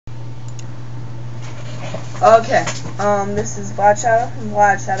Okay, this is Vlad Shadow from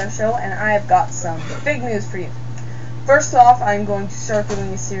Vlad Shadow Show, and I have got some big news for you. First off, I'm going to start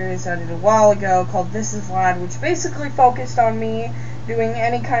doing a series I did a while ago called This is Vlad, which basically focused on me doing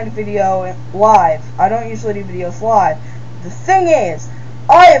any kind of video live. I don't usually do videos live. The thing is,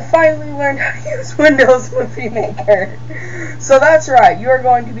 I have finally learned how to use Windows Movie Maker. So that's right, you are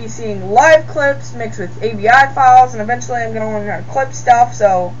going to be seeing live clips mixed with AVI files, and eventually I'm going to learn how to clip stuff,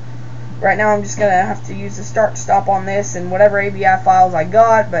 so right now I'm just going to have to use the start stop on this and whatever AVI files I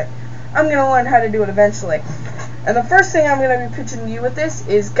got, but I'm going to learn how to do it eventually. And the first thing I'm going to be pitching to you with this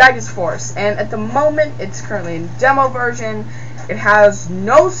is Gigas Force, and at the moment it's currently in demo version. It has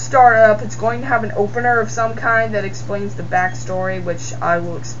no startup. It's going to have an opener of some kind that explains the backstory, which I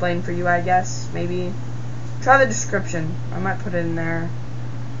will explain for you, I guess. Maybe try the description. I might put it in there.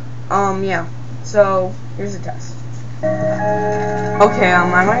 Yeah. So here's a test. Okay,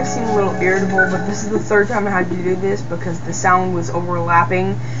 I might seem a little irritable, but this is the third time I had to do this because the sound was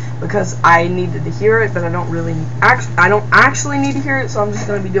overlapping. Because I needed to hear it, but I don't actually need to hear it, so I'm just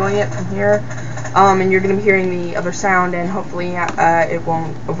going to be doing it from here. And you're going to be hearing the other sound, and hopefully it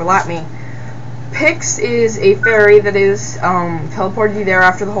won't overlap me. Pix is a fairy that is teleported you there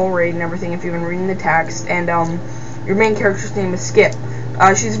after the whole raid and everything, if you've been reading the text. And your main character's name is Skip.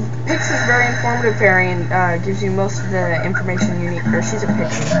 Pix is a very informative fairy and gives you most of the information you need. Or she's a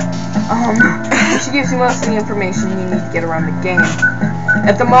pixie. She gives you most of the information you need to get around the game.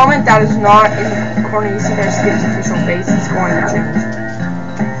 At the moment, that is not in the corner you see there. Skip's official face. It's going to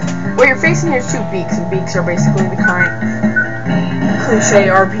change. What you're facing here is two beaks, and beaks are basically the current cliche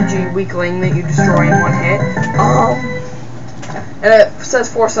RPG weakling that you destroy in one hit. And it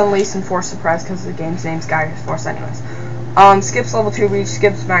says Force Unleashed and Force Suppressed because the game's name's Gigas Force anyways. Skip's level 2 reach,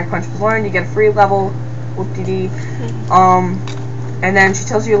 Skip's Mag Punch was learned, you get a free level, whoop-de-dee. And then she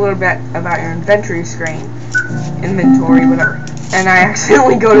tells you a little bit about your inventory screen. Inventory, whatever. And I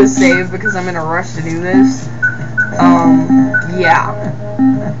accidentally go to save because I'm in a rush to do this. Yeah.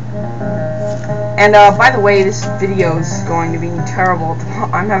 And, by the way, this video is going to be terrible.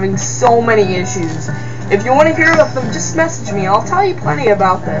 I'm having so many issues. If you want to hear about them, just message me. I'll tell you plenty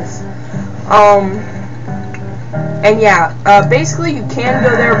about this. And yeah, basically you can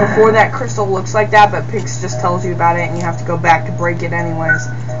go there before that crystal looks like that, but Pix just tells you about it and you have to go back to break it anyways.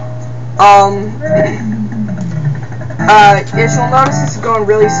 Yes, you'll notice it's going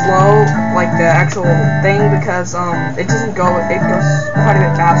really slow, like the actual thing, because it doesn't go, it goes quite a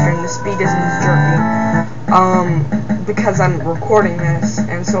bit faster and the speed isn't as jerky. Because I'm recording this,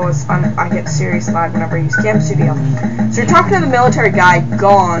 and so I get serious loud whenever I use Cam Studio. So you're talking to the military guy,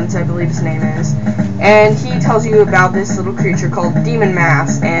 Gons, I believe his name is, and he tells you about this little creature called Demon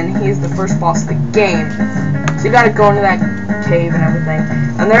Mass, and he's the first boss of the game. So you gotta go into that cave and everything.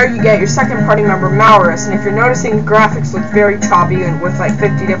 And there you get your second party member, Maurus, and if you're noticing the graphics look very choppy and with like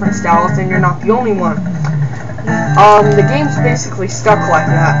 50 different styles, then you're not the only one. The game's basically stuck like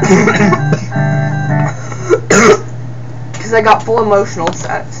that. Because I got full emotional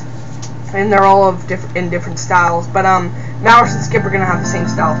sets. And they're all of different styles, but Maurus and Skip are gonna have the same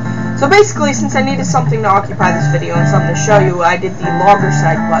style. So basically, since I needed something to occupy this video and something to show you, I did the logger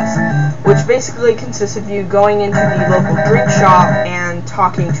side quest, which basically consists of you going into the local drink shop and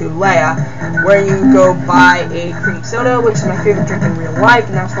talking to Leia, where you go buy a cream soda, which is my favorite drink in real life,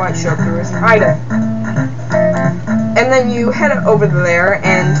 and that's why it showed through as an item. And then you head over there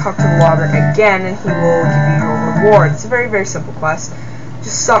and talk to the logger again, and he will give you your reward. It's a very, very simple quest.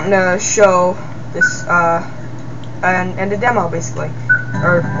 Just something to show this, and a demo, basically.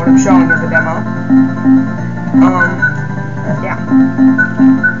 Or what I'm showing is a demo. Yeah.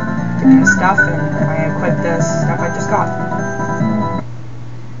 Give me the stuff, and I equip the stuff I just got.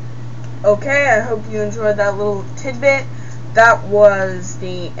 Okay, I hope you enjoyed that little tidbit. That was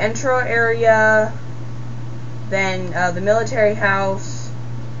the intro area, then the military house,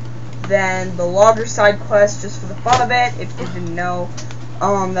 then the logger side quest, just for the fun of it, if you didn't know.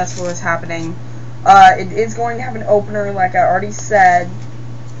 That's what was happening. It is going to have an opener, like I already said.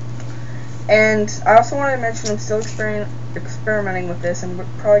 And I also wanted to mention I'm still experimenting with this. I'm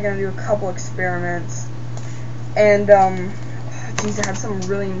probably going to do a couple experiments. And, geez, I had something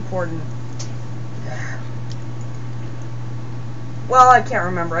really important. Well, I can't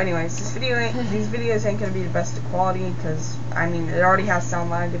remember. Anyways, these videos ain't going to be the best of quality, because, I mean, it already has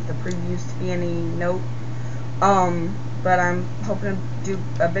sound lag if the previews to be any note. But I'm hoping to do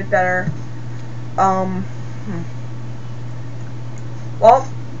a bit better. Well,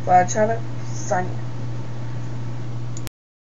 Vlad Shadow, signing out.